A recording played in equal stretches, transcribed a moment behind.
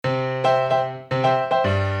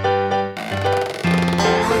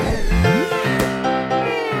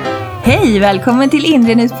Hej, välkommen till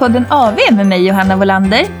Inredningspodden AV med mig Johanna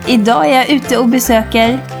Volander. Idag är jag ute och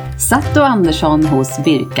besöker Satto Andersson hos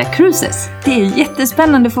Birka Cruises. Det är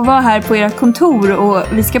jättespännande att få vara här på era kontor och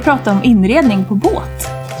vi ska prata om inredning på båt.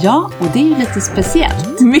 Ja, och det är ju lite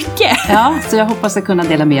speciellt. Mycket! Ja, så jag hoppas att kunna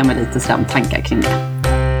dela med mig lite tankar kring det.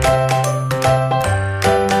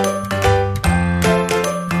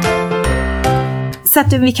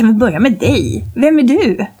 Satto, vi kan väl börja med dig. Vem är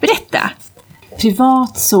du? Berätta!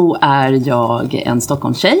 Privat så är jag en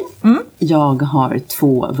Stockholmstjej. Jag har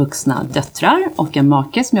 2 vuxna döttrar och en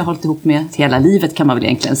make som jag har hållit ihop med hela livet, kan man väl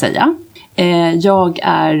egentligen säga. Jag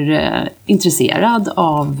är intresserad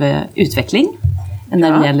av utveckling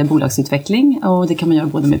när det gäller bolagsutveckling. Och det kan man göra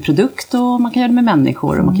både med produkt och man kan göra det med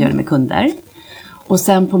människor och man kan göra det med kunder. Och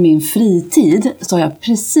sen på min fritid så har jag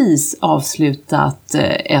precis avslutat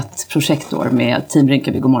ett projektår med Team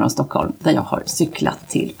Rinkeby Godmorgon Stockholm. Där jag har cyklat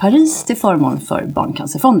till Paris till förmån för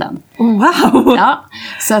Barncancerfonden. Wow! Ja,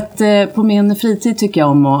 så att på min fritid tycker jag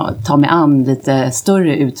om att ta mig an lite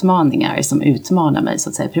större utmaningar som utmanar mig så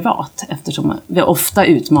att säga privat. Eftersom vi ofta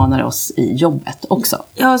utmanar oss i jobbet också.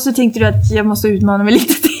 Ja, så tänkte du att jag måste utmana mig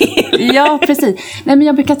lite till. Ja, precis. Nej, men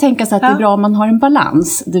jag brukar tänka så att det är bra om man har en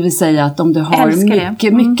balans. Det vill säga att om du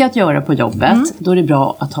har mycket att göra på jobbet, då är det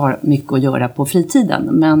bra att ha mycket att göra på fritiden.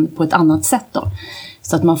 Men på ett annat sätt då.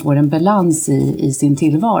 Så att man får en balans i sin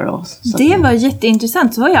tillvaro. Så det var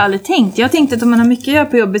jätteintressant, så har jag aldrig tänkt. Jag tänkte att om man har mycket att göra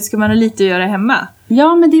på jobbet ska man ha lite att göra hemma.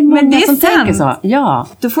 Ja, men det är många som tänker så. Ja.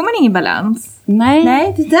 Då får man ingen balans.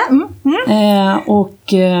 Nej, det där.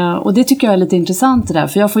 Och det tycker jag är lite intressant det där.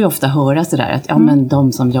 För jag får ju ofta höra så där att men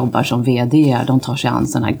de som jobbar som vd, de tar sig an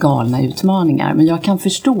sådana här galna utmaningar. Men jag kan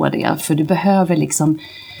förstå det, för du behöver liksom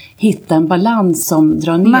hitta en balans som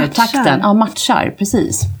drar ner takten. Ja, matchar,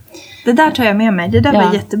 precis. Det där tar jag med mig. Det där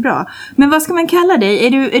var jättebra. Men vad ska man kalla dig?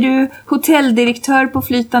 Är du hotelldirektör på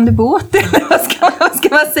flytande båt? Eller vad ska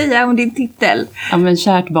man säga om din titel? Ja, men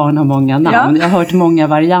kärt barn har många namn. Jag har hört många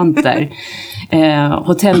varianter.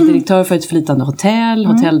 Hotelldirektör för ett flytande hotell.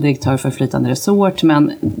 Hotelldirektör för flytande resort.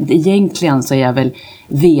 Men egentligen så är jag väl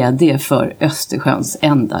vd för Östersjöns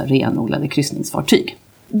enda renodlade kryssningsfartyg.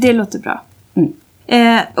 Det låter bra.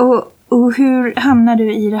 Och hur hamnade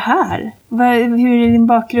du i det här? Hur är din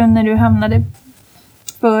bakgrund när du hamnade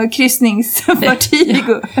på kryssningsfartyg?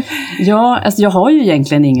 Ja, alltså jag har ju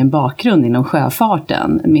egentligen ingen bakgrund inom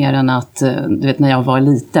sjöfarten. Mer än att, du vet, när jag var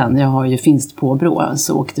liten, jag har ju finskt påbrå,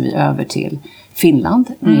 så åkte vi över till Finland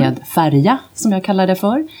med färja, som jag kallar det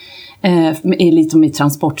för. Lite med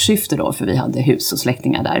transportsyfte då, för vi hade hus och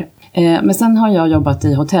släktingar där. Men sen har jag jobbat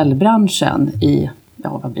i hotellbranschen i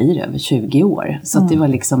vad blir det, över 20 år. Så att det var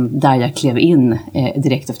liksom där jag klev in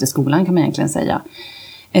direkt efter skolan, kan man egentligen säga.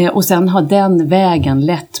 Och sen har den vägen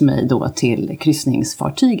lett mig då till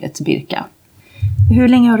kryssningsfartyget Birka. Hur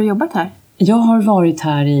länge har du jobbat här? Jag har varit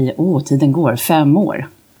här i, tiden går, 5 år.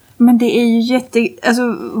 Men det är ju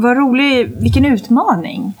alltså vad roligt, vilken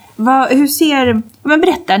utmaning. Men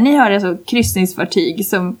berätta, ni har alltså kryssningsfartyg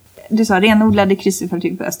som du sa, renodlade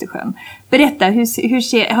kryssningsfartyg på Östersjön. Berätta,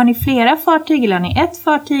 har ni flera fartyg eller har ni ett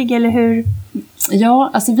fartyg eller hur? Ja,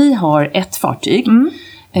 alltså vi har ett fartyg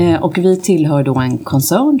och vi tillhör då en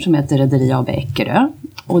koncern som heter Rederi AB Eckerö.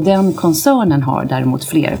 Och den koncernen har däremot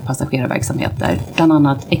fler passagerarverksamheter, bland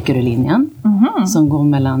annat Eckerölinjen som går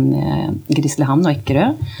mellan Grisslehamn och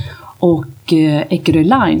Eckerö och Eckerö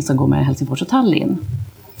Line som går mellan Helsingfors och Tallinn.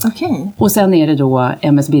 Okay. Och sen är det då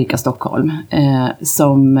MS Birka Stockholm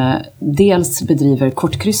som dels bedriver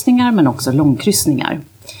kortkryssningar men också långkryssningar.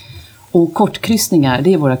 Och kortkryssningar,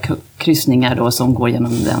 det är våra kryssningar då som går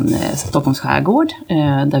genom den Stockholms skärgård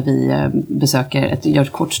där vi gör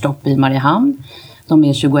ett kortstopp i Mariehamn. De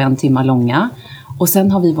är 21 timmar långa. Och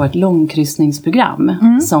sen har vi vårt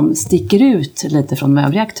långkryssningsprogram som sticker ut lite från de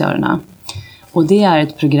övriga aktörerna. Och det är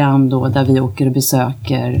ett program då där vi åker och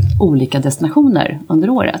besöker olika destinationer under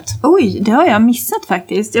året. Oj, det har jag missat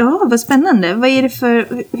faktiskt. Ja, vad spännande. Vad är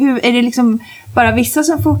det är det liksom bara vissa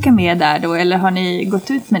som får åka med där då? Eller har ni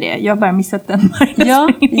gått ut med det? Jag har bara missat den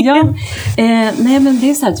marknadsföringen. Nej, men det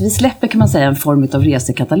är så här att vi släpper, kan man säga, en form av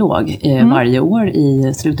resekatalog varje år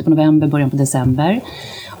i slutet på november, början på december.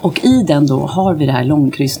 Och i den då har vi det här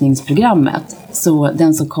långkryssningsprogrammet. Så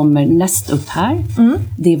den som kommer näst upp här,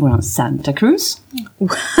 det är våran Santa Cruise. Wow.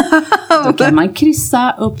 Då kan man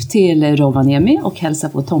kryssa upp till Rovaniemi och hälsa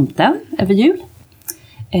på tomten över jul.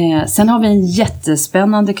 Sen har vi en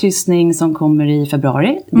jättespännande kryssning som kommer i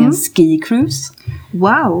februari. Det är en ski cruise.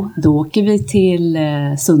 Wow! Då åker vi till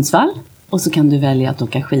Sundsvall. Och så kan du välja att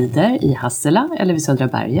åka skidor i Hassela eller vid Södra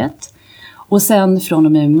berget. Och sen från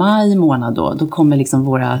och med maj månad då kommer liksom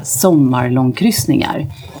våra sommarlångkryssningar.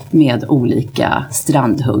 med olika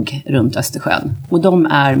strandhugg runt Östersjön. Och de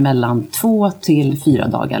är mellan 2 till 4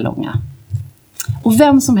 dagar långa. Och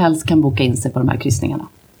vem som helst kan boka in sig på de här kryssningarna.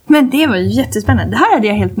 Men det var ju jättespännande. Det här hade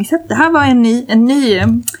jag helt missat. Det här var en ny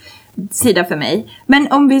sida för mig. Men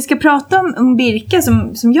om vi ska prata om Birka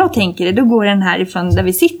som jag tänker det, då går den här ifrån där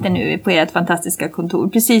vi sitter nu på ert fantastiska kontor,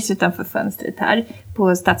 precis utanför fönstret här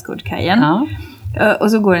på Stadsgårdskajen. Ja.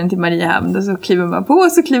 Och så går den till Mariehamn och så kliver man på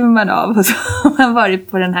och så kliver man av och så har man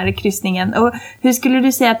varit på den här kryssningen. Och hur skulle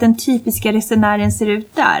du säga att den typiska resenären ser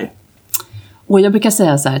ut där? Och jag brukar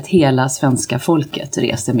säga så här att hela svenska folket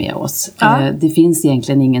reser med oss. Ja. Det finns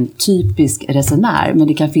egentligen ingen typisk resenär, men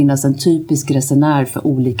det kan finnas en typisk resenär för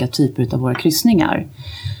olika typer av våra kryssningar.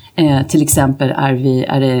 Till exempel är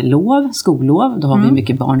det skollov, då har vi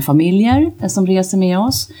mycket barnfamiljer som reser med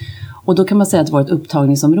oss. Och då kan man säga att vårt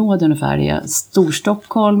upptagningsområde ungefär är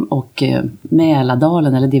Storstockholm och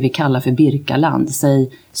Mälardalen, eller det vi kallar för Birkaland. Säg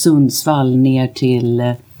Sundsvall ner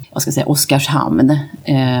till Oskarshamn,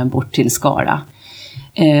 bort till Skara.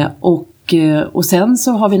 Och sen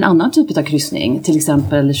så har vi en annan typ av kryssning. Till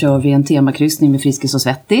exempel kör vi en temakryssning med Friskis och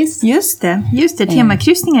Svettis. Just det.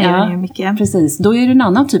 Temakryssningar gör ju mycket. Precis, då är det en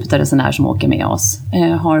annan typ av resenär som åker med oss.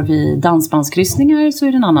 Har vi dansbandskryssningar så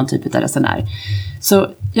är det en annan typ av resenär. Så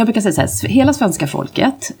jag brukar säga så här, hela svenska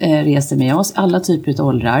folket reser med oss, alla typer av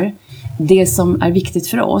åldrar. Det som är viktigt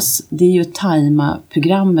för oss, det är ju att tajma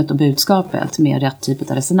programmet och budskapet med rätt typ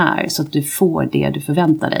av resenär. Så att du får det du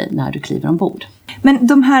förväntar dig när du kliver ombord. Men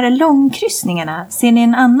de här långkryssningarna, ser ni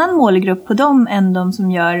en annan målgrupp på dem än de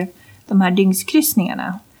som gör de här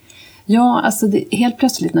dygnskryssningarna? Ja, alltså helt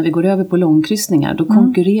plötsligt när vi går över på långkryssningar, då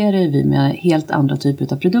konkurrerar vi med helt andra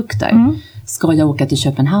typer av produkter. Ska jag åka till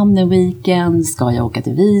Köpenhamn en weekend? Ska jag åka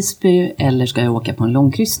till Visby? Eller ska jag åka på en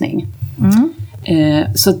långkryssning?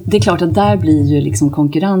 Så det är klart att där blir ju liksom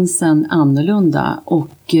konkurrensen annorlunda. Och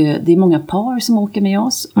det är många par som åker med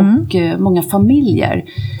oss. Och många familjer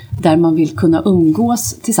där man vill kunna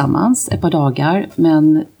umgås tillsammans ett par dagar.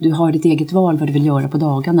 Men du har ditt eget val vad du vill göra på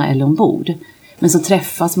dagarna eller ombord. Men så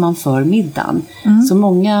träffas man för middagen. Så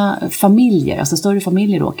många familjer, alltså större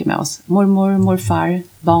familjer åker med oss. Mormor, morfar,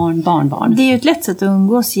 barn, barnbarn. Det är ju ett lätt sätt att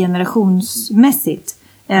umgås generationsmässigt.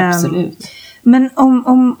 Absolut. Men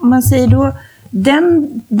om man säger då,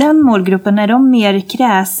 den målgruppen, är de mer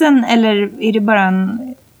kräsen eller är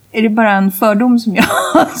det bara en fördom som jag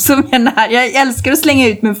älskar att slänga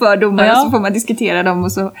ut med fördomar och så får man diskutera dem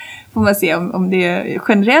och så får man se om det är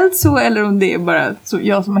generellt så eller om det är bara så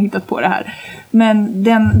jag som har hittat på det här. Men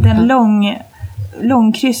den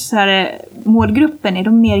långkryssare målgruppen, är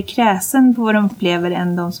de mer kräsen på vad de upplever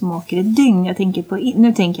än de som åker ett dygn?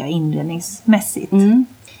 Nu tänker jag inredningsmässigt.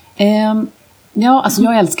 Ja, alltså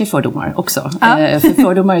jag älskar fördomar också. För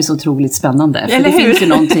fördomar är så otroligt spännande. För det finns ju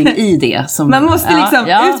någonting i det. Som, man måste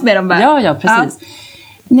ut med dem bara. Ja, precis.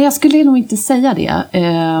 Nej, jag skulle nog inte säga det.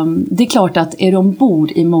 Det är klart att är du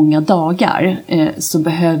ombord i många dagar så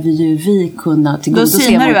behöver ju vi kunna tillgodose... Då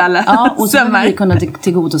synar du alla. Ja, och så behöver vi kunna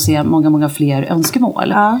tillgodose många fler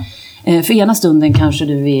önskemål. Ja. För ena stunden kanske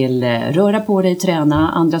du vill röra på dig, träna.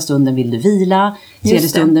 Andra stunden vill du vila. Tredje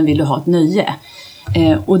stunden vill du ha ett nöje.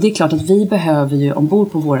 Och det är klart att vi behöver ju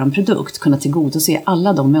ombord på våran produkt kunna tillgodose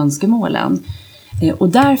alla de önskemålen. Och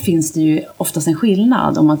där finns det ju oftast en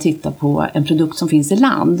skillnad om man tittar på en produkt som finns i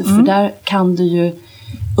land. För där kan du ju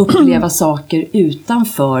uppleva saker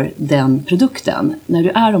utanför den produkten. När du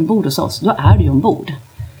är ombord hos oss, då är du ju ombord.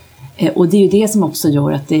 Och det är ju det som också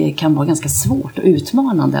gör att det kan vara ganska svårt och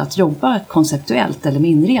utmanande att jobba konceptuellt eller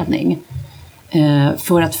med inredning.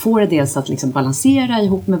 För att få det dels att liksom balansera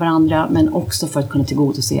ihop med varandra, men också för att kunna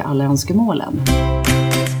tillgodose alla önskemålen.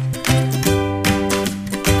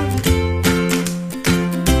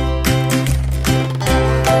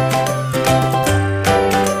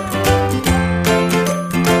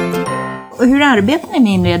 Och hur arbetar ni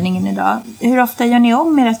med inredningen idag? Hur ofta gör ni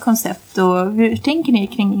om ert koncept och hur tänker ni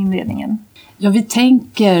kring inredningen? Ja, vi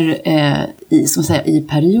tänker i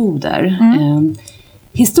perioder.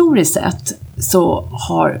 Historiskt sett så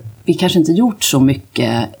har vi kanske inte gjort så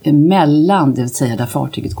mycket mellan, det vill säga där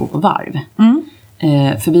fartyget går på varv.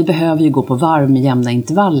 För vi behöver ju gå på varv med jämna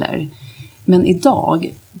intervaller. Men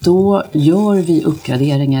idag, då gör vi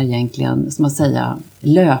uppgraderingar egentligen, som man säger,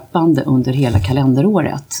 löpande under hela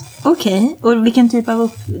kalenderåret. Okej, och vilken typ av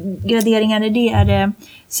uppgraderingar är det? Är det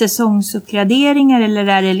säsongsuppgraderingar eller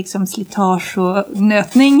är det liksom slitage och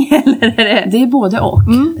nötning? Eller är det... Det är både och.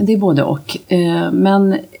 Det är både och.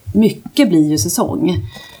 Men mycket blir ju säsong.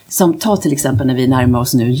 Som ta till exempel när vi närmar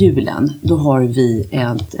oss nu julen. Då har vi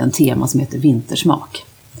en tema som heter vintersmak.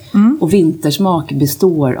 Och vintersmak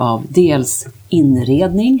består av dels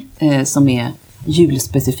inredning som är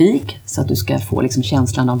julspecifik så att du ska få liksom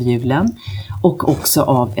känslan av julen. Och också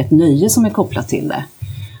av ett nöje som är kopplat till det.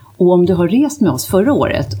 Och om du har rest med oss förra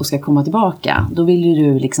året och ska komma tillbaka, då vill ju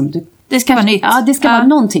du liksom... Det ska vara nytt. Ja, det ska vara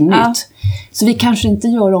någonting nytt. Så vi kanske inte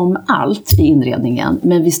gör om allt i inredningen,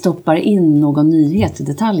 men vi stoppar in någon nyhet i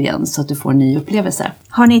detaljen så att du får en ny upplevelse.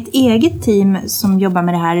 Har ni ett eget team som jobbar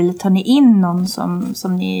med det här, eller tar ni in någon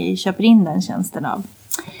som ni köper in den tjänsten av?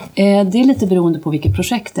 Det är lite beroende på vilket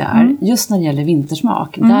projekt det är. Just när det gäller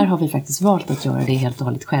vintersmak, där har vi faktiskt valt att göra det helt och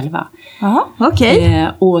hållet själva. Jaha, okej.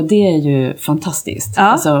 Och det är ju fantastiskt. Ja.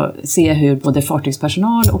 Alltså, se hur både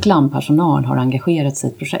fartygspersonal och landpersonal har engagerat sig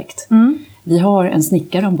i ett projekt. Vi har en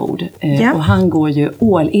snickare ombord och han går ju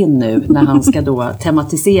all in nu när han ska då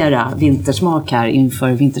tematisera vintersmak här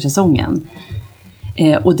inför vintersäsongen.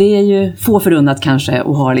 Och det är ju få förunnat kanske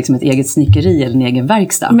att ha liksom ett eget snickeri eller en egen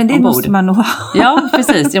verkstad. Men det ombord. måste man nog ha. Ja,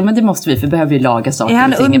 precis. Ja, men det måste vi, för behöver ju laga saker. Är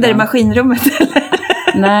han under maskinrummet eller?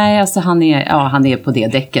 Nej, alltså han är på det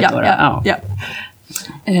däcket. Ja.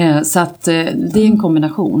 Så att det är en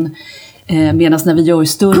kombination. Medan när vi gör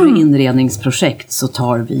större inredningsprojekt så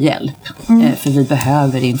tar vi hjälp. För vi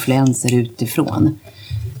behöver influenser utifrån.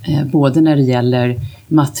 Både när det gäller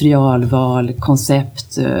materialval,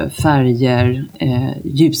 koncept, färger,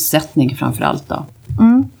 ljussättning framförallt då.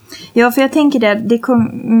 Ja, för jag tänker det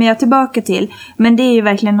kommer jag tillbaka till. Men det är ju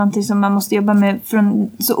verkligen någonting som man måste jobba med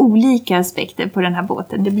från så olika aspekter på den här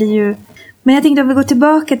båten. Det blir ju... Men jag tänkte om vi går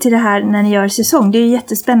tillbaka till det här när ni gör säsong. Det är ju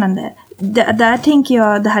jättespännande. Där tänker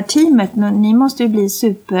jag, det här teamet, ni måste ju bli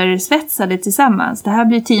supersvetsade tillsammans. Det här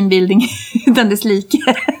blir teambuilding utan dess like.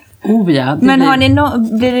 Oh ja, men har ni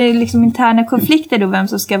blir det liksom interna konflikter då, vem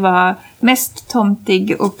som ska vara mest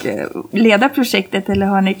tomtig och leda projektet, eller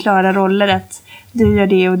har ni klara roller att du gör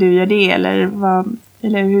det och du gör det,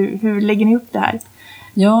 eller hur lägger ni upp det här?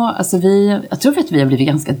 Ja, alltså jag tror att vi har blivit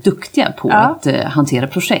ganska duktiga på att hantera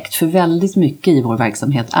projekt, för väldigt mycket i vår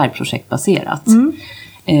verksamhet är projektbaserat.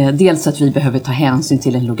 Dels att vi behöver ta hänsyn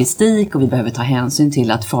till en logistik och vi behöver ta hänsyn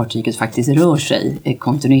till att fartyget faktiskt rör sig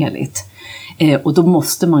kontinuerligt. Och då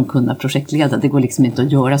måste man kunna projektleda. Det går liksom inte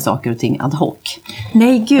att göra saker och ting ad hoc.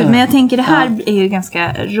 Nej gud, men jag tänker det här är ju ett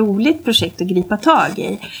ganska roligt projekt att gripa tag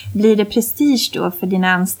i. Blir det prestige då för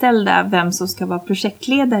dina anställda vem som ska vara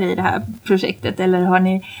projektledare i det här projektet? Eller har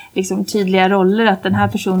ni liksom tydliga roller att den här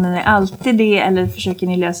personen är alltid det? Eller försöker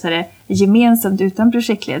ni lösa det gemensamt utan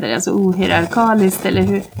projektledare? Alltså ohierarkaliskt? Eller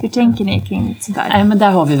hur tänker ni kring sånt här? Nej, men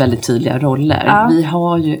där har vi väldigt tydliga roller. Ja.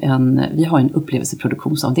 Vi har en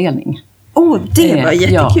upplevelseproduktionsavdelning. Det var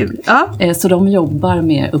jättekul. Ja. Så de jobbar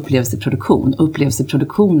med upplevelseproduktion.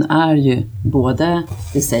 Upplevelseproduktion är ju både,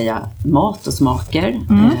 det säga, mat och smaker.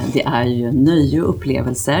 Det är ju nöje och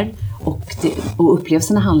upplevelser. Och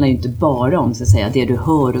upplevelserna handlar ju inte bara om, så att säga, det du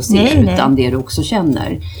hör och ser, utan det du också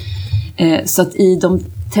känner. Så att i de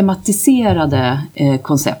tematiserade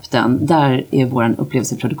koncepten, där är vår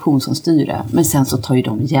upplevelseproduktion som styr det. Men sen så tar ju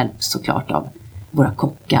de hjälp såklart av våra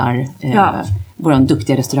kockar, vår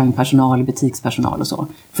duktiga restaurangpersonal, butikspersonal och så.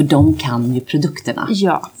 För de kan ju produkterna,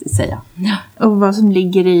 säga. Ja. Och vad som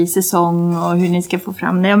ligger i säsong och hur ni ska få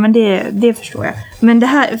fram det. Ja, men det förstår jag. Men det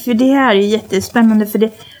här är jättespännande, för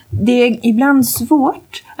det är ibland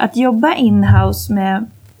svårt att jobba in-house med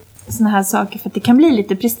såna här saker, för att det kan bli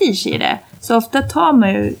lite prestige i det. Så ofta tar man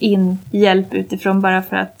ju in hjälp utifrån bara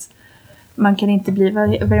för att man kan inte bli,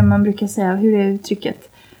 vad är det man brukar säga, hur är uttrycket?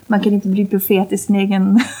 Man kan inte bli profet i sin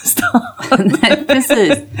egen stad. Nej,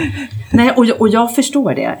 precis. Nej, och jag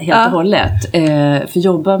förstår det helt och hållet. För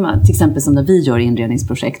jobbar man, till exempel som när vi gör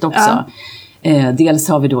inredningsprojekt också. Dels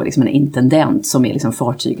har vi då liksom en intendent som är liksom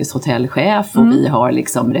fartygets hotellchef, och vi har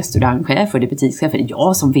liksom restaurangchef och det butikschef,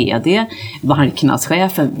 jag som vd,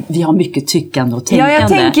 marknadschefen. Vi har mycket tyckande och tänkande. Ja, jag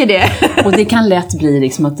tänker det. Och det kan lätt bli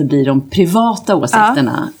liksom att det blir de privata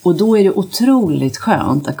åsikterna. Och då är det otroligt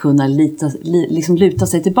skönt att kunna liksom luta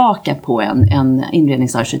sig tillbaka på en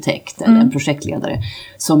inredningsarkitekt eller en projektledare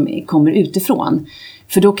som kommer utifrån.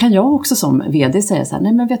 För då kan jag också som vd säga så här: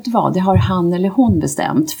 nej men vet du vad, det har han eller hon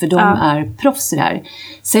bestämt, för de är proffs i det här.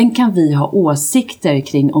 Sen kan vi ha åsikter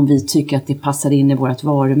kring om vi tycker att det passar in i vårt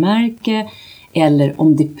varumärke, eller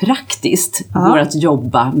om det är går att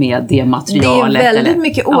jobba med det materialet. Det är väldigt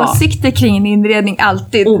mycket åsikter kring en inredning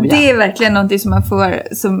alltid. Det är verkligen någonting som man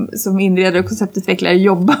får som inredare och konceptutvecklare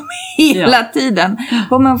jobba med hela tiden.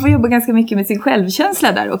 Och man får jobba ganska mycket med sin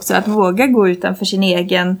självkänsla där också. Att våga gå utanför sin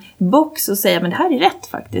egen box och säga, men det här är rätt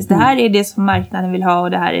faktiskt. Det här är det som marknaden vill ha,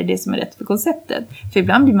 och det här är det som är rätt för konceptet. För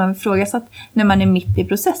ibland blir man ifrågasatt när man är mitt i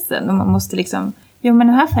processen. Och man måste liksom, men den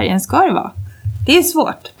här färgen ska det vara. Det är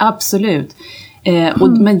svårt. Absolut.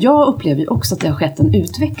 Men jag upplever ju också att det har skett en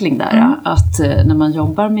utveckling där. Att när man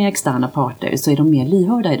jobbar med externa parter så är de mer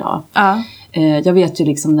lyhörda idag. Jag vet ju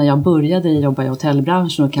liksom när jag började jobba i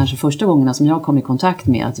hotellbranschen och kanske första gångerna som jag kom i kontakt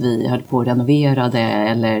med att vi höll på att renoverade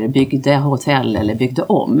eller byggde hotell eller byggde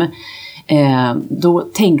om. Då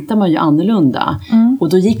tänkte man ju annorlunda. Och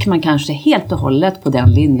då gick man kanske helt och hållet på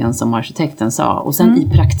den linjen som arkitekten sa. Och sen i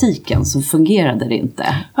praktiken så fungerade det inte.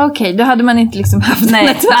 Okej, då hade man inte liksom haft man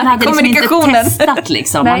hade liksom inte testat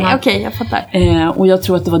liksom. Nej, jag fattar. Och jag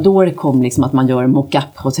tror att det var då det kom liksom att man gör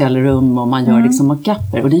mock-up hotellrum och man gör liksom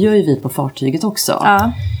mock-upper. Och det gör ju vi på fartyget också.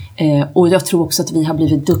 Och jag tror också att vi har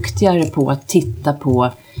blivit duktigare på att titta på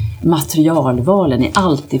materialvalen i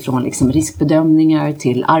allt ifrån liksom riskbedömningar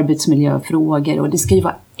till arbetsmiljöfrågor. Och det ska ju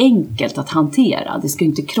vara enkelt att hantera. Det ska ju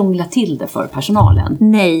inte krångla till det för personalen.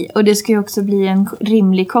 Nej, och det ska ju också bli en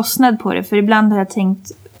rimlig kostnad på det. För ibland har jag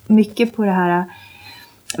tänkt mycket på det här.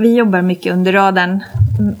 Vi jobbar mycket under radarn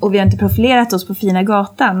och vi har inte profilerat oss på Fina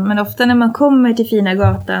gatan. Men ofta när man kommer till Fina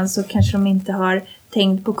gatan så kanske de inte har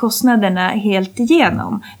tänkt på kostnaderna helt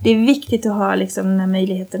igenom. Det är viktigt att ha liksom den här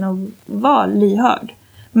möjligheten att vara lyhörd.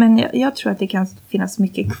 Men jag tror att det kan finnas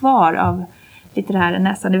mycket kvar av lite det här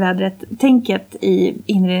nästan i vädret tänket i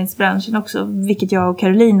inredningsbranschen också. Vilket jag och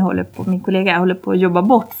Caroline min kollega håller på att jobba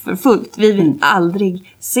bort för fullt. Vi vill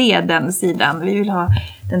aldrig se den sidan. Vi vill ha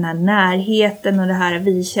den här närheten och det här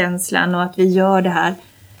vi-känslan och att vi gör det här.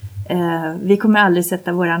 Vi kommer aldrig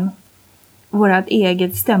sätta vårat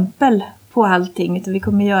eget stämpel på allting, utan vi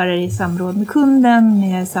kommer göra det i samråd med kunden,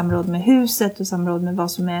 med samråd med huset och samråd med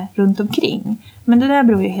vad som är runt omkring. Men det där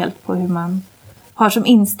beror ju helt på hur man har som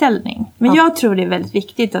inställning. Men jag tror det är väldigt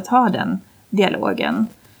viktigt att ha den dialogen.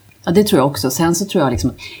 Ja, det tror jag också. Sen så tror jag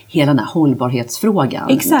liksom hela den här hållbarhetsfrågan.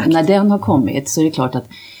 Exakt. När den har kommit så är det klart att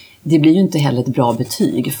det blir ju inte heller ett bra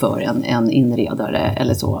betyg för en inredare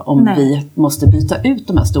eller så. Om vi måste byta ut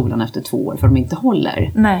de här stolarna efter 2 år för de inte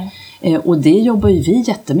håller. Nej. Och det jobbar ju vi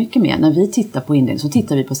jättemycket med. När vi tittar på inredning så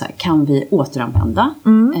tittar vi på så här, kan vi återanvända?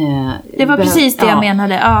 Det var precis det jag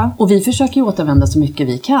menade. Ja. Och vi försöker ju återanvända så mycket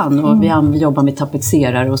vi kan. Och vi jobbar med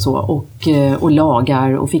tapetserare och så. Och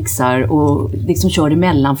lagar och fixar. Och liksom kör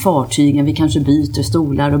emellan fartygen. Vi kanske byter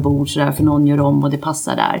stolar och bord så där, för någon gör om och det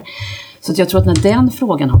passar där. Så att jag tror att när den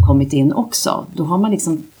frågan har kommit in också, då har man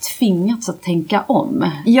liksom tvingats att tänka om.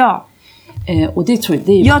 Ja. Och det tror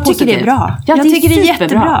jag, jag tycker det är bra. Ja, jag tycker det är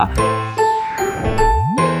jättebra.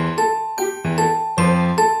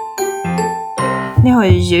 Ni har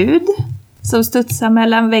ju ljud som studsar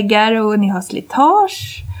mellan väggar och ni har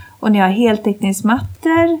slitage och ni har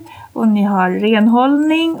heltäckningsmattor och ni har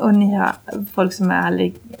renhållning och ni har folk som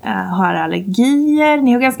har allergier.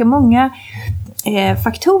 Ni har ganska många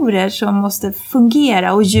faktorer som måste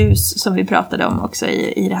fungera och ljus som vi pratade om också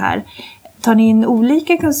i det här. Tar ni in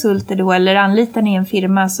olika konsulter då eller anlitar ni en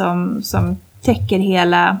firma som täcker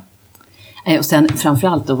hela? Och sen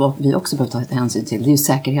framförallt då vad vi också behöver ta hänsyn till, det är ju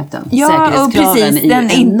säkerheten. Ja, och precis. Den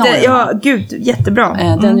är enorma. Ja, gud,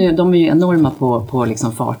 jättebra. De är ju enorma på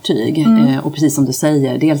liksom fartyg. Och precis som du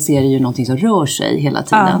säger, dels är det ju någonting som rör sig hela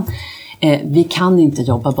tiden. Vi kan inte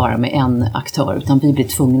jobba bara med en aktör utan vi blir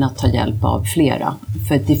tvungna att ta hjälp av flera.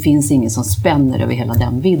 För det finns ingen som spänner över hela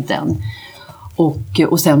den vidden.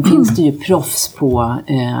 Och sen finns det ju proffs på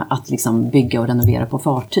att liksom bygga och renovera på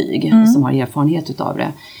fartyg som har erfarenhet utav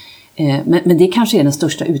det. Men det kanske är den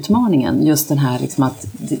största utmaningen, just den här liksom att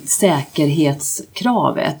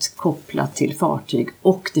säkerhetskravet kopplat till fartyg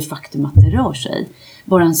och det faktum att det rör sig.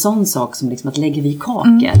 Bara en sån sak som liksom att lägger vi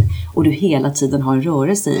kakel och du hela tiden har en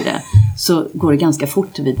rörelse i det, så går det ganska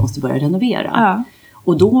fort till vi måste börja renovera. Ja.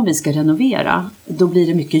 Och då om vi ska renovera, då blir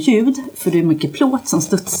det mycket ljud, för det är mycket plåt som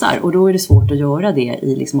studsar och då är det svårt att göra det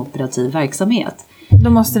i liksom operativ verksamhet. Då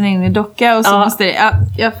måste den in i docka och så måste det... Ja,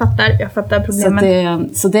 jag fattar problemen.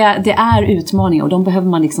 Så det är utmaningar och de behöver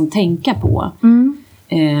man liksom tänka på.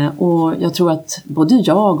 Och jag tror att både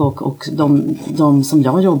jag och de som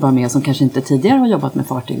jag jobbar med som kanske inte tidigare har jobbat med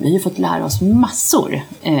fartyg, vi har ju fått lära oss massor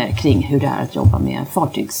kring hur det är att jobba med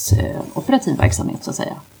fartygsoperativ verksamhet så att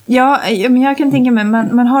säga. Ja, men jag kan tänka mig,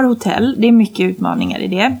 man har hotell, det är mycket utmaningar i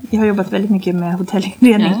det. Jag har jobbat väldigt mycket med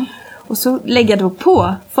hotellinredning. Och så lägga då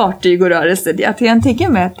på fartyg och rörelse. Jag kan tänka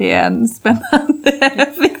mig att det är en spännande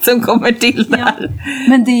effekt som kommer till där. Ja.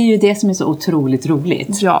 Men det är ju det som är så otroligt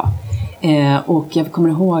roligt. Ja. Och jag kommer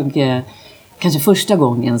ihåg kanske första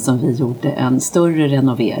gången som vi gjorde en större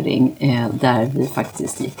renovering där vi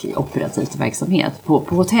faktiskt gick i operativ verksamhet. På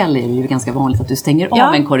hotell är det ju ganska vanligt att du stänger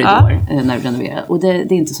av en korridor när du renoverar. Och det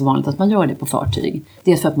är inte så vanligt att man gör det på fartyg.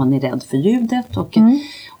 Dels för att man är rädd för ljudet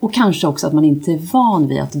och kanske också att man inte är van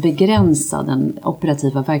vid att begränsa den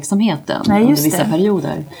operativa verksamheten under vissa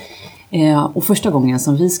perioder. Och första gången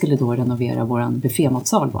som vi skulle då renovera våran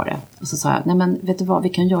buffématsal var det. Och så sa jag, nej men vet du vad, vi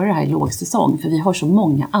kan göra det här i lågsäsong. För vi har så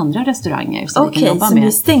många andra restauranger som vi kan jobba med. Okej, så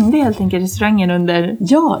ni stängde helt enkelt restaurangen under...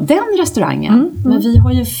 Ja, den restaurangen. Men vi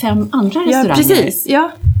har ju 5 andra restauranger. Ja, precis.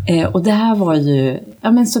 Ja. Och det här var ju,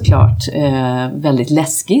 ja men såklart, väldigt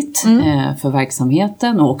läskigt för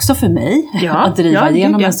verksamheten och också för mig att driva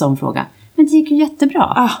igenom en sån fråga. Men det gick ju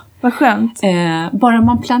jättebra. Vad skönt. Bara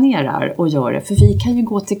man planerar och gör det. För vi kan ju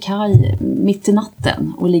gå till kaj mitt i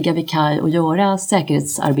natten och ligga vid kaj och göra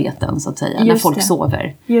säkerhetsarbeten så att säga. När folk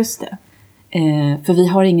sover. Just det. För vi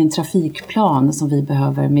har ingen trafikplan som vi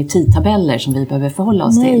behöver med tidtabeller som vi behöver förhålla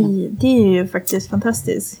oss till. Nej, det är ju faktiskt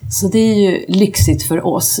fantastiskt. Så det är ju lyxigt för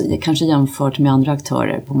oss, kanske jämfört med andra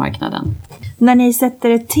aktörer på marknaden. När ni sätter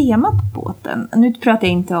ett tema på båten, nu pratar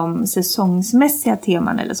jag inte om säsongsmässiga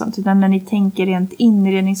teman eller sånt, utan när ni tänker rent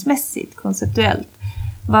inredningsmässigt, konceptuellt.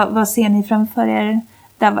 Vad ser ni framför er?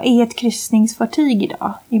 Vad är ett kryssningsfartyg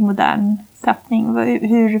idag i modern tappning?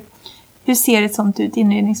 Hur ser ett sånt ut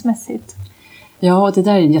inredningsmässigt? Ja, det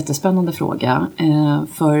där är en jättespännande fråga.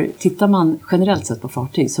 För tittar man generellt sett på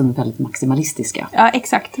fartyg så är de väldigt maximalistiska. Ja,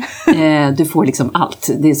 exakt. Du får liksom allt.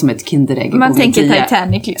 Det är som ett Kinderägg. Man tänker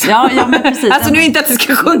Titanic liksom. Ja, men precis. Alltså nu inte att det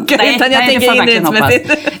ska sjunka, utan jag tänker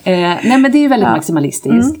inredningsmässigt. Nej, men det är väldigt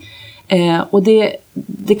maximalistiskt. Och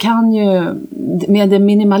det kan ju, med det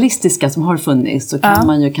minimalistiska som har funnits så kan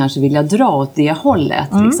man ju kanske vilja dra åt det hållet.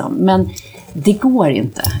 Liksom. Men det går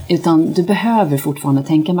inte, utan du behöver fortfarande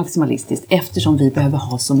tänka maximalistiskt eftersom vi behöver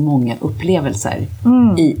ha så många upplevelser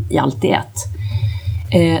i allt i ett.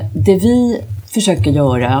 Det vi försöker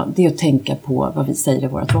göra det är att tänka på vad vi säger i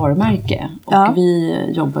vårt varumärke. Och vi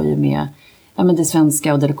jobbar ju med det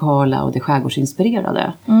svenska och det lokala och det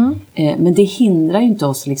skärgårdsinspirerade. Men det hindrar ju inte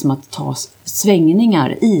oss liksom att ta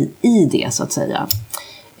svängningar i det så att säga.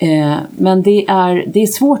 Men det är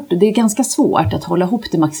svårt, det är ganska svårt att hålla ihop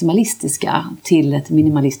det maximalistiska till ett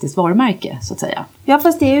minimalistiskt varumärke så att säga. Ja,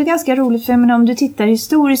 fast det är ju ganska roligt för om du tittar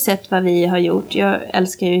historiskt sett vad vi har gjort. Jag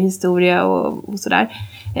älskar ju historia och sådär.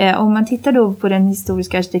 Om man tittar då på den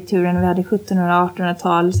historiska arkitekturen, vi hade 1700-,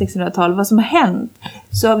 1800-tal, 1600-tal, vad som har hänt,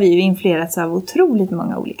 så har vi ju influerats av otroligt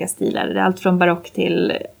många olika stilar. Det är allt från barock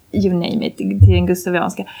till you name it, till den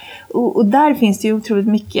gustavianska. Och där finns det ju otroligt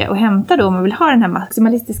mycket att hämta då om man vill ha den här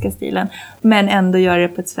maximalistiska stilen, men ändå göra det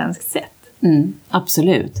på ett svenskt sätt.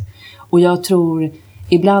 Absolut. Och jag tror,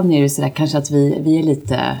 ibland är det sådär kanske att vi är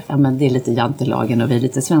lite, det är lite jantelagen och vi är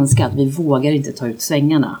lite svenska, att vi vågar inte ta ut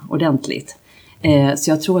svängarna ordentligt.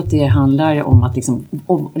 Så jag tror att det handlar om att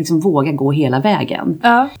liksom våga gå hela vägen.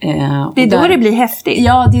 Ja. Det är då det blir häftigt.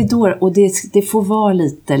 Ja, det är då, och det får vara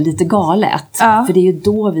lite galet. Ja. För det är ju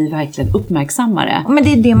då vi verkligen uppmärksammar det. Men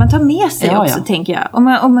det är det man tar med sig också, tänker jag.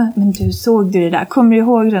 Men du, såg du det där? Kommer du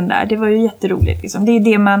ihåg den där? Det var ju jätteroligt. Liksom. Det är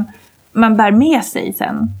det man bär med sig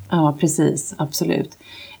sen. Ja, precis. Absolut.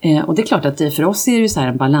 Och det är klart att för oss är det ju så här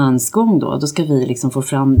en balansgång då. Då ska vi liksom få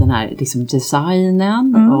fram den här liksom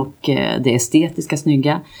designen och det estetiska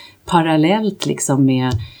snygga. Parallellt liksom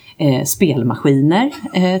med spelmaskiner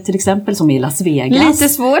till exempel som i Las Vegas. Lite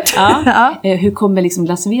svårt. Ja. Hur kommer liksom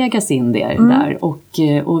Las Vegas in där?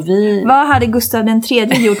 Och vi... Vad hade Gustav den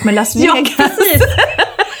tredje gjort med Las Vegas? Ja, precis.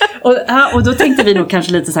 Och då tänkte vi nog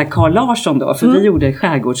kanske lite så här Carl Larsson då. För vi gjorde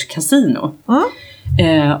skärgårdskasino.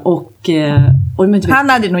 Han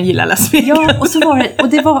hade nog gillat Las Vegas. Ja, och så var det,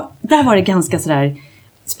 där var det ganska sådär,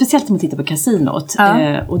 speciellt om man tittar på kasinot.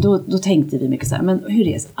 Och då tänkte vi mycket så här, men hur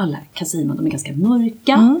är det? Alla kasinon, de är ganska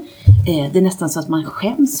mörka. Det är nästan så att man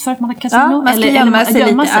skäms för att man har kasino. Man ska gömma sig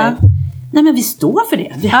lite. Nej, men vi står för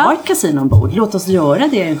det. Vi har ett kasino ombord. Låt oss göra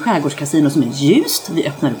det. En skärgårdskasino som är ljust. Vi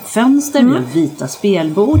öppnar upp fönster. Vi har vita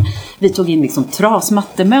spelbord. Vi tog in liksom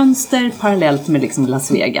trasmattemönster parallellt med liksom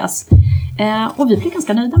Las Vegas. Och vi blev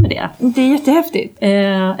ganska nöjda med det. Det är jättehäftigt.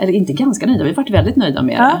 Eller inte ganska nöjda, vi har varit väldigt nöjda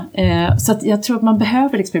med det. Så att jag tror att man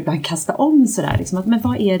behöver liksom ibland kasta om sådär. Liksom, att, men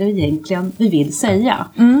vad är det egentligen vi vill säga?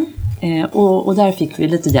 Och där fick vi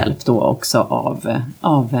lite hjälp då också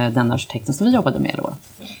av den arkitekten som vi jobbade med då.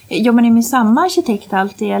 Jobbar ni med samma arkitekt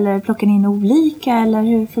alltid eller plockar ni in olika eller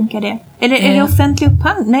hur funkar det? Eller är det offentlig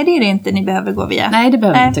upphandling? Nej, det är det inte ni behöver gå via. Nej, det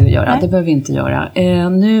behöver vi inte göra. Det behöver vi inte göra.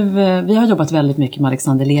 Vi har jobbat väldigt mycket med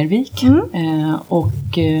Alexander Lervik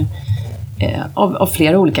av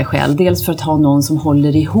flera olika skäl. Dels för att ha någon som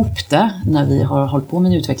håller ihop det när vi har hållit på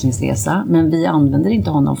med en utvecklingsresa. Men vi använder inte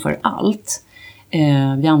honom för allt.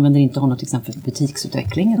 Vi använder inte honom till exempel för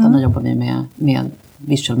butiksutveckling utan nu jobbar vi med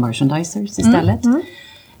visual merchandisers istället.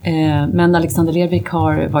 Men Alexander Lervik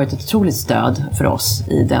har varit ett otroligt stöd för oss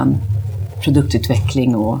i den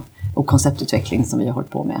produktutveckling och konceptutveckling som vi har hållit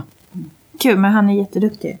på med. Kul, men han är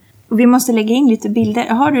jätteduktig. Och vi måste lägga in lite bilder.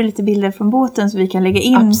 Har du lite bilder från båten så vi kan lägga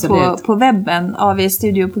in på webben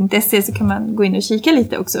avstudio.se, så kan man gå in och kika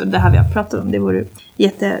lite också. Det här vi har pratat om, det vore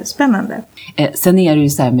jättespännande. Sen är det ju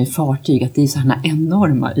så här med fartyg att det är sådana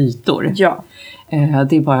enorma ytor. Ja.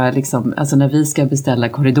 Det är bara liksom, alltså när vi ska beställa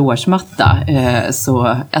korridorsmatta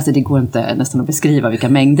så alltså det går inte nästan att beskriva vilka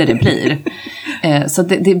mängder det blir. Så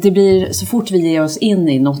det blir, så fort vi ger oss in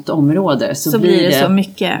i något område så blir det så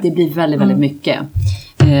mycket. Det blir väldigt, väldigt mycket.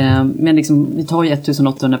 Men liksom, vi tar ju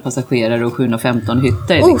 1800 passagerare och 715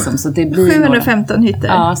 hytter. Liksom, så det blir 715 hytter?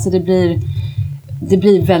 Ja, så det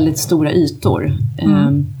blir väldigt stora ytor.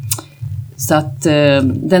 Så att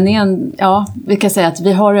den är vi kan säga att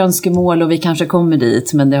vi har önskemål och vi kanske kommer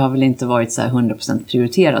dit, men det har väl inte varit så här 100%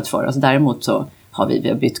 prioriterat för oss. Däremot så har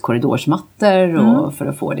vi bytt korridorsmattor och för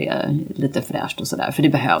att få det lite fräscht och sådär. För det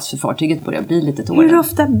behövs, för fartyget börjar bli lite tåligt. Hur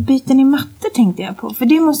ofta byter ni mattor, tänkte jag på? För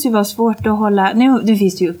det måste ju vara svårt att hålla. Nu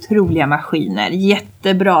finns det ju otroliga maskiner,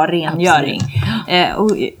 jättebra rengöring.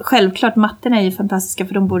 Och självklart mattorna är ju fantastiska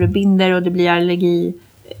för de både binder och det blir allergi.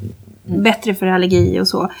 Bättre för allergi och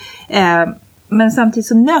så. Men samtidigt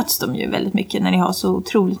så nöts de ju väldigt mycket när ni har så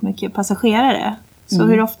otroligt mycket passagerare. Så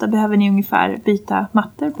hur ofta behöver ni ungefär byta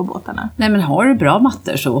mattor på båtarna? Nej, men har du bra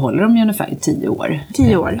mattor så håller de ju ungefär 10 år.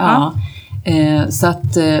 10 år, ja. Så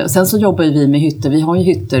att, sen så jobbar vi med hytter. Vi har ju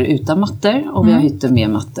hytter utan mattor och vi har hytter med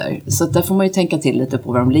mattor. Så att där får man ju tänka till lite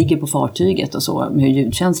på var de ligger på fartyget och så. Hur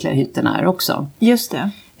ljudkänsliga hytterna är också. Just det.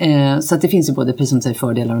 Så att det finns ju både precis som säger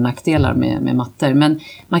fördelar och nackdelar med mattor. Men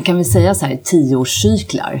man kan väl säga så här,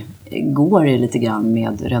 10-årscyklar går det lite grann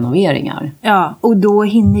med renoveringar. Ja, och då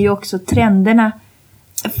hinner ju också trenderna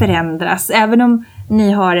förändras. Även om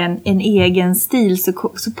ni har en egen stil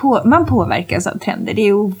man påverkas av trender. Det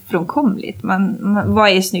är ofrånkomligt. Vad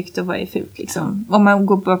är snyggt och vad är fult liksom. Om man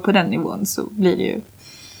går bara på den nivån så blir det ju.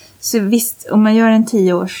 Så visst, om man gör en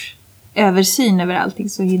 10-års översyn över allting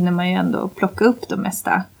så hinner man ju ändå plocka upp de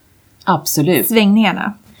mesta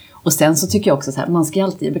svängningarna. Och sen så tycker jag också så här, man ska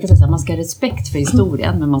alltid, jag brukar säga så här, man ska ha respekt för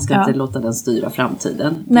historien, men man ska inte låta den styra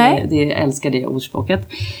framtiden. Nej. Jag älskar det ordspråket.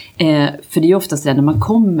 För det är ju oftast det när man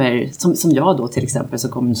kommer, som jag då till exempel, så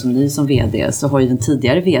kommer som ny som vd, så har ju den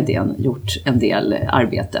tidigare vdn gjort en del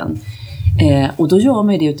arbeten. Och då gör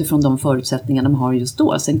man ju det utifrån de förutsättningar de har just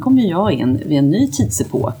då. Sen kommer jag in vid en ny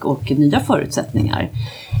tidsepok och nya förutsättningar.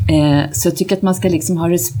 Så jag tycker att man ska liksom ha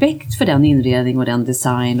respekt för den inredning och den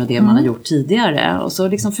design och det man har gjort tidigare. Och så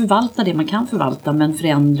liksom förvalta det man kan förvalta, men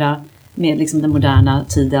förändra med liksom den moderna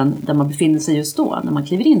tiden där man befinner sig just då, när man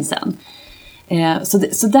kliver in sen.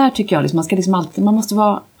 Så där tycker jag liksom, man ska liksom alltid, man måste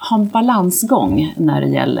ha en balansgång när det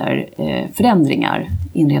gäller förändringar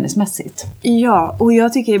inredningsmässigt. Ja, och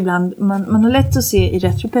jag tycker ibland man har lätt att se i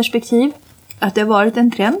retroperspektiv att det har varit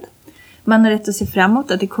en trend. Man har rätt att se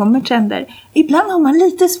framåt, att det kommer trender. Ibland har man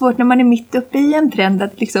lite svårt när man är mitt uppe i en trend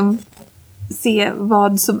att liksom se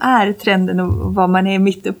vad som är trenden och vad man är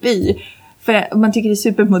mitt uppe i. För man tycker det är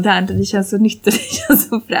supermodernt och det känns så nytt och det känns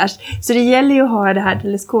så fräscht. Så det gäller ju att ha det här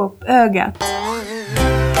teleskopögat.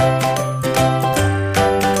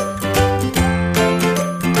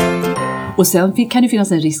 Och sen kan det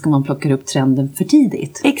finnas en risk om man plockar upp trenden för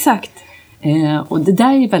tidigt. Exakt. Och det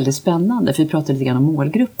där är väldigt spännande, för vi pratar lite grann om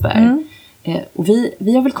målgrupper. Och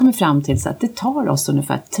vi har väl kommit fram till så att det tar oss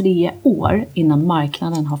ungefär 3 år innan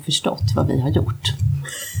marknaden har förstått vad vi har gjort.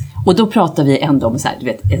 Och då pratar vi ändå om så här, du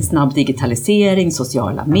vet, en snabb digitalisering,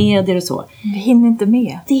 sociala medier och så. Det hinner inte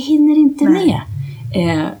med. Det hinner inte med.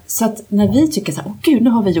 Så att när vi tycker så här, åh gud, nu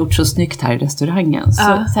har vi gjort så snyggt här i restaurangen.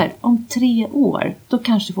 Så här, om 3 år, då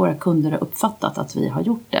kanske våra kunder har uppfattat att vi har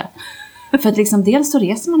gjort det. För att liksom, dels så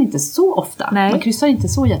reser man inte så ofta. Nej. Man kryssar inte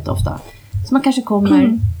så jätteofta. Så man kanske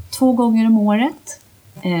kommer 2 gånger om året.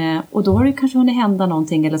 Och då har det kanske hunnit hända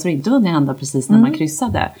någonting, eller så har det inte hunnit hända precis när man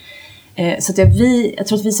kryssade. Så att jag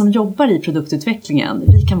tror att vi som jobbar i produktutvecklingen,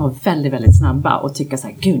 vi kan vara väldigt, väldigt snabba och tycka så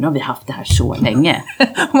här, gud, nu har vi haft det här så länge.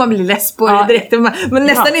 Och man blir less på det direkt. Men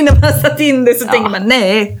nästan innan man satt in det så tänker man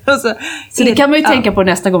nej. Så det kan man ju tänka på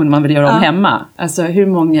nästa gång när man vill göra om hemma. Alltså hur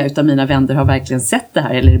många utav mina vänner har verkligen sett det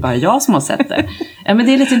här, eller är det bara jag som har sett det? Men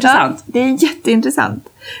det är lite intressant. Ja, det är jätteintressant.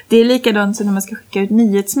 Det är likadant som när man ska skicka ut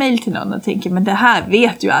nyhetsmail till någon och tänker, men det här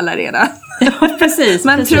vet ju alla redan. Ja, precis.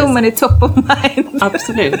 Man tror man är top of mind.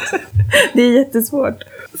 Absolut. Det är jättesvårt.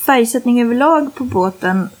 Färgsättning överlag på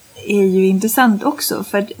båten är ju intressant också.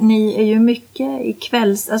 För att ni är ju mycket i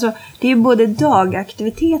kvälls... Alltså det är ju både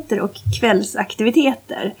dagaktiviteter och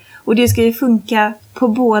kvällsaktiviteter. Och det ska ju funka på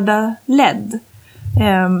båda led.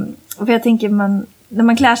 För jag tänker när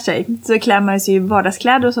man klär sig så klär man sig i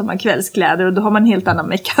vardagskläder och så har man kvällskläder och då har man en helt annan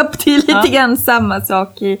makeup. Det är lite grann samma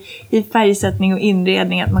sak i färgsättning och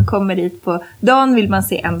inredning, att man kommer dit på dagen vill man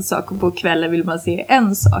se en sak och på kvällen vill man se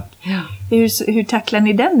en sak. Ja. Hur tacklar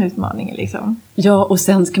ni den utmaningen liksom? Ja, och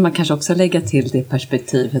sen ska man kanske också lägga till det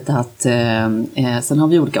perspektivet att sen har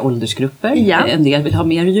vi olika åldersgrupper. Ja. En del vill ha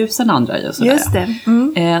mer ljus än andra. Och sådär. Just det.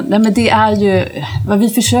 Nej, men det är ju vad vi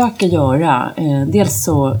försöker göra. Dels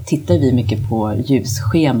så tittar vi mycket på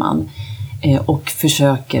ljusscheman och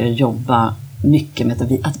försöker jobba mycket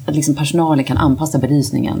med att liksom personalen kan anpassa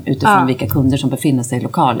belysningen utifrån vilka kunder som befinner sig i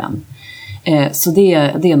lokalen. Så det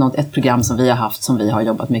är ett program som vi har haft, som vi har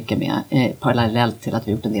jobbat mycket med parallellt till att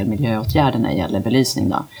vi gjort en del miljöåtgärder när det gäller belysning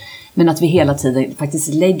då. Men att vi hela tiden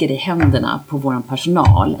faktiskt lägger i händerna på vår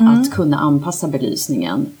personal att kunna anpassa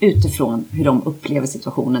belysningen utifrån hur de upplever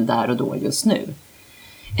situationen där och då just nu.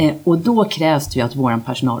 Och då krävs det ju att vår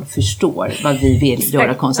personal förstår vad vi vill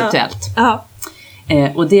göra konceptuellt. Ja.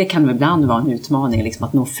 Och det kan ibland vara en utmaning liksom,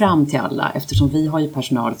 att nå fram till alla, eftersom vi har ju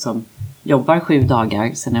personal som jobbar 7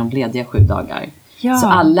 dagar, sen är de lediga 7 dagar. Ja. Så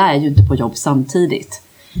alla är ju inte på jobb samtidigt.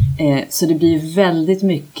 Så det blir väldigt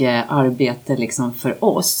mycket arbete liksom för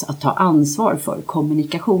oss att ta ansvar för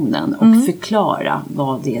kommunikationen och förklara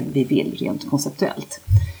vad det är vi vill rent konceptuellt.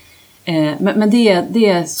 Men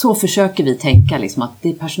det så försöker vi tänka liksom, att det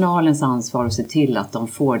är personalens ansvar att se till att de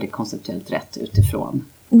får det konceptuellt rätt utifrån.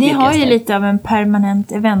 Ni har ju lite av en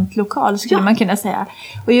permanent eventlokal skulle man kunna säga.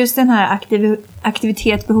 Och just den här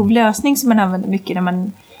aktivitet, behov, lösning som man använder mycket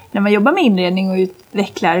när man jobbar med inredning och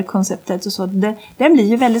utvecklar konceptet och så. Den blir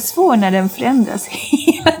ju väldigt svår när den förändras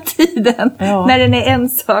hela tiden. Ja. När den är en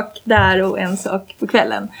sak där och en sak på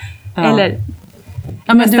kvällen. Ja. Eller...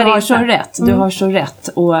 Ja, men du har så rätt. Du har så rätt.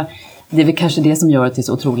 Och det är väl kanske det som gör att det är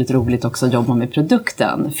så otroligt roligt också att jobba med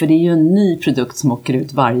produkten. För det är ju en ny produkt som åker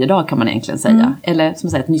ut varje dag, kan man egentligen säga. Eller som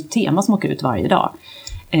säger, ett nytt tema som åker ut varje dag.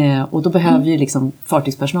 Och då behöver ju liksom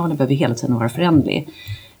fartygspersonalen behöver hela tiden vara förändlig.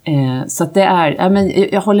 Så att det är, men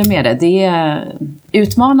jag håller med dig. Det är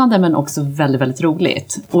utmanande men också väldigt, väldigt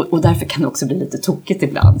roligt. Och därför kan det också bli lite tokigt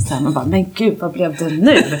ibland. Så här, man bara, men gud, vad blev det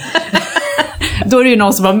nu? Då är det ju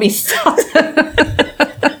någon som har missat.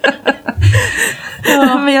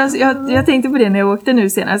 Ja, men jag tänkte på det när jag åkte nu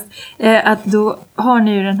senast. Att då har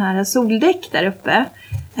ni ju den här soldäck där uppe.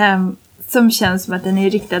 Som känns som att den är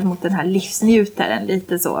riktad mot den här livsnjutaren.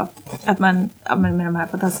 Lite så. Att man med de här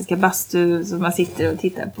fantastiska bastu som man sitter och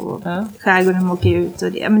tittar på skärgården och åker ut.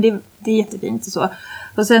 Och det är jättefint och så.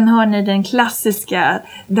 Och sen har ni den klassiska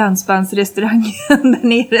dansbandsrestaurangen där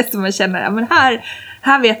nere som man känner, men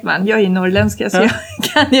här vet man, jag är ju norrländska så jag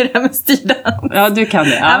kan ju det här med styrdans. Ja, du kan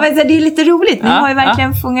det. Ja. Ja, men så det är lite roligt, ni har ju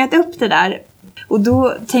verkligen fångat upp det där. Och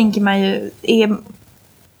då tänker man ju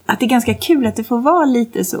att det är ganska kul att det får vara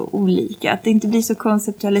lite så olika. Att det inte blir så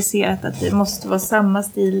konceptualiserat att det måste vara samma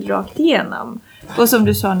stil rakt igenom. Och som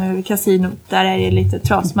du sa nu, kasinot, där är det lite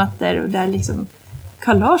trasmattor och där liksom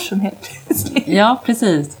Carl Larsson helt plötsligt. Ja,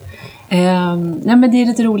 precis. Nej, men det är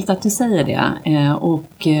lite roligt att du säger det.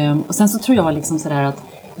 Och sen så tror jag liksom sådär att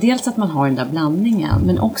dels att man har den där blandningen,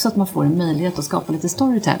 men också att man får en möjlighet att skapa lite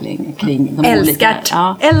storytelling kring de olika.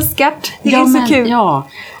 Älskat! Det är så kul. Ja,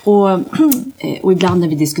 och ibland när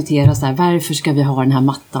vi diskuterar så här, varför ska vi ha den här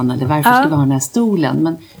mattan eller varför ska vi ha den här stolen?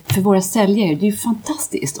 Men för våra säljare, det är ju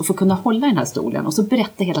fantastiskt att få kunna hålla den här stolen och så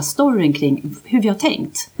berätta hela storyn kring hur vi har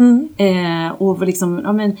tänkt. Och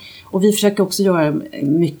liksom, och vi försöker också göra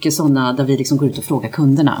mycket sådana där vi liksom går ut och frågar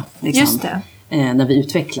kunderna. Liksom. Just det. När vi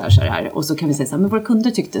utvecklar så här. Och så kan vi säga så här, men våra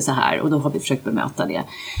kunder tyckte så här. Och då har vi försökt bemöta det.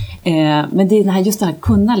 Men det är just det här,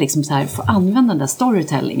 kunna liksom så här, få använda den där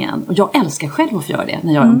storytellingen. Och jag älskar själv att få göra det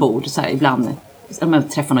när jag är ombord. Så här, ibland jag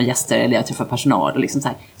träffar några gäster eller jag träffar personal. Och liksom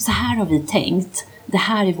så här har vi tänkt. Det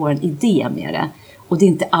här är vår idé med det. Och det är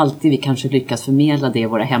inte alltid vi kanske lyckas förmedla det i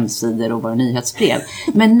våra hemsidor och våra nyhetsbrev.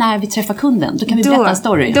 Men när vi träffar kunden, då kan vi berätta en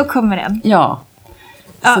story. Då kommer den. Ja.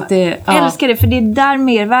 Ja, jag älskar det, för det är där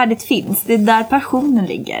mervärdet finns. Det är där passionen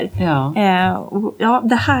ligger.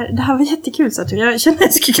 Det här var jättekul, så jag känner att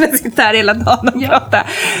jag skulle kunna sitta här hela dagen och prata.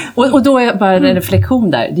 Och då är bara en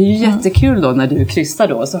reflektion där. Det är ju jättekul då när du kryssar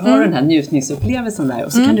då. Så har du den här njutningsupplevelsen där.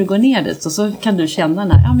 Och så kan du gå ner dit och så kan du känna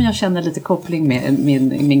den här, men jag känner lite koppling med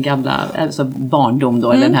min gamla barndom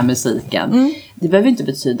då, eller den här musiken. Det behöver inte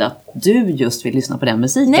betyda att du just vill lyssna på den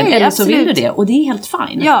musiken. Nej, eller absolut. så vill du det. Och det är helt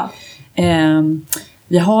fine. Ja.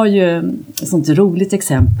 Vi har ju ett sånt roligt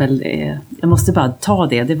exempel, jag måste bara ta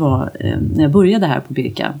det, det var när jag började här på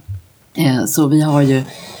Birka. Så vi har ju,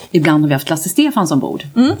 ibland har vi haft Lasse Stefans ombord.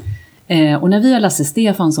 Och när vi har Lasse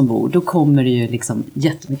Stefan som bor, då kommer det ju liksom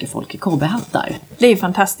jättemycket folk i cowboyhattar. Det är ju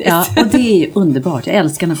fantastiskt. Ja, och det är underbart. Jag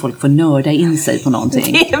älskar när folk får nörda in sig på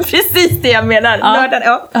någonting. Det är precis det jag menar.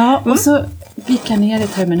 Ja, och så gick jag ner i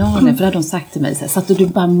terminalen, för då hade de sagt till mig så att du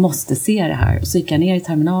bara måste se det här. Och så gick jag ner i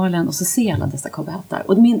terminalen och så ser jag alla dessa cowboyhattar.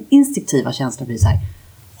 Och min instinktiva känsla blir så här: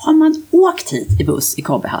 har man åkt hit i buss i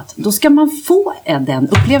cowboyhatt, då ska man få den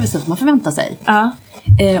upplevelsen som man förväntar sig. Ja.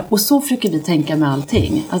 Och så försöker vi tänka med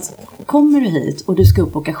allting. Alltså, kommer du hit och du ska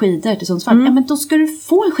upp och åka skidor till Sundsvall, men då ska du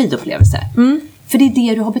få en skidupplevelse. För det är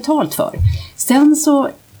det du har betalt för. Sen så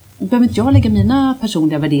behöver inte jag lägga mina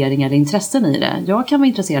personliga värderingar eller intressen i det. Jag kan vara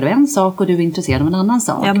intresserad av en sak och du är intresserad av en annan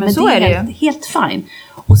sak. Ja, men så det är det helt fine.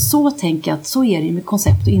 Och så tänker jag att så är det med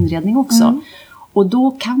koncept och inredning också. Och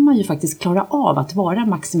då kan man ju faktiskt klara av att vara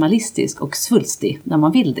maximalistisk och svulstig när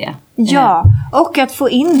man vill det. Ja, och att få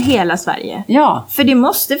in hela Sverige. Ja. För det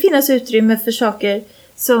måste finnas utrymme för saker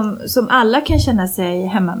som alla kan känna sig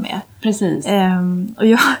hemma med. Precis. Och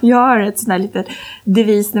jag har ett sån här litet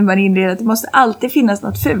devis när man inreder att det måste alltid finnas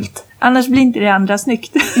något fult. Annars blir inte det andra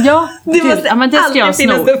snyggt. Ja, det måste men det ska jag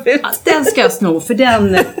sno. Den ska jag sno, för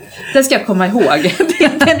den ska jag komma ihåg.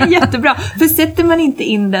 Den är jättebra. För sätter man inte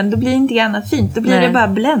in den, då blir inte annat fint. Då blir det bara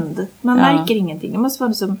bländ. Man märker ingenting. Det måste vara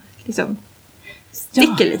något som liksom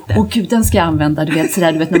sticker lite. Och gud, den ska jag använda, du vet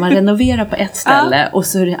när man renoverar på ett ställe och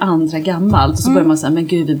så är det andra gammalt. Och så börjar man säga, men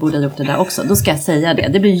gud, vi borde ha gjort det där också. Då ska jag säga det.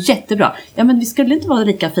 Det blir jättebra. Ja, men vi skulle inte vara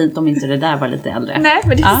lika fint om inte det där var lite äldre. Nej,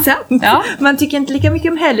 men det är sant. Ja. Man tycker inte lika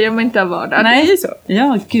mycket om helger om man inte har vardag. Nej. Det är ju så.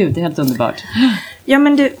 Ja, gud, det är helt underbart. Ja,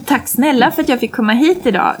 men du, tack snälla för att jag fick komma hit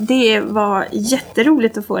idag. Det var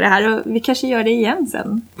jätteroligt att få det här. Och vi kanske gör det igen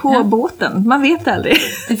sen. På båten. Man vet aldrig.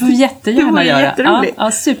 Det får vi jättegärna göra. Jätteroligt.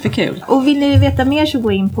 Ja, superkul. Och vill ni veta mer så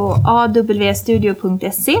gå in på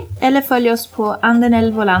awstudio.se eller följ oss på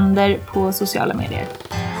Andenel Volander på sociala medier.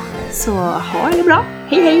 Så ha det bra.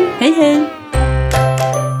 Hej hej! Hej hej!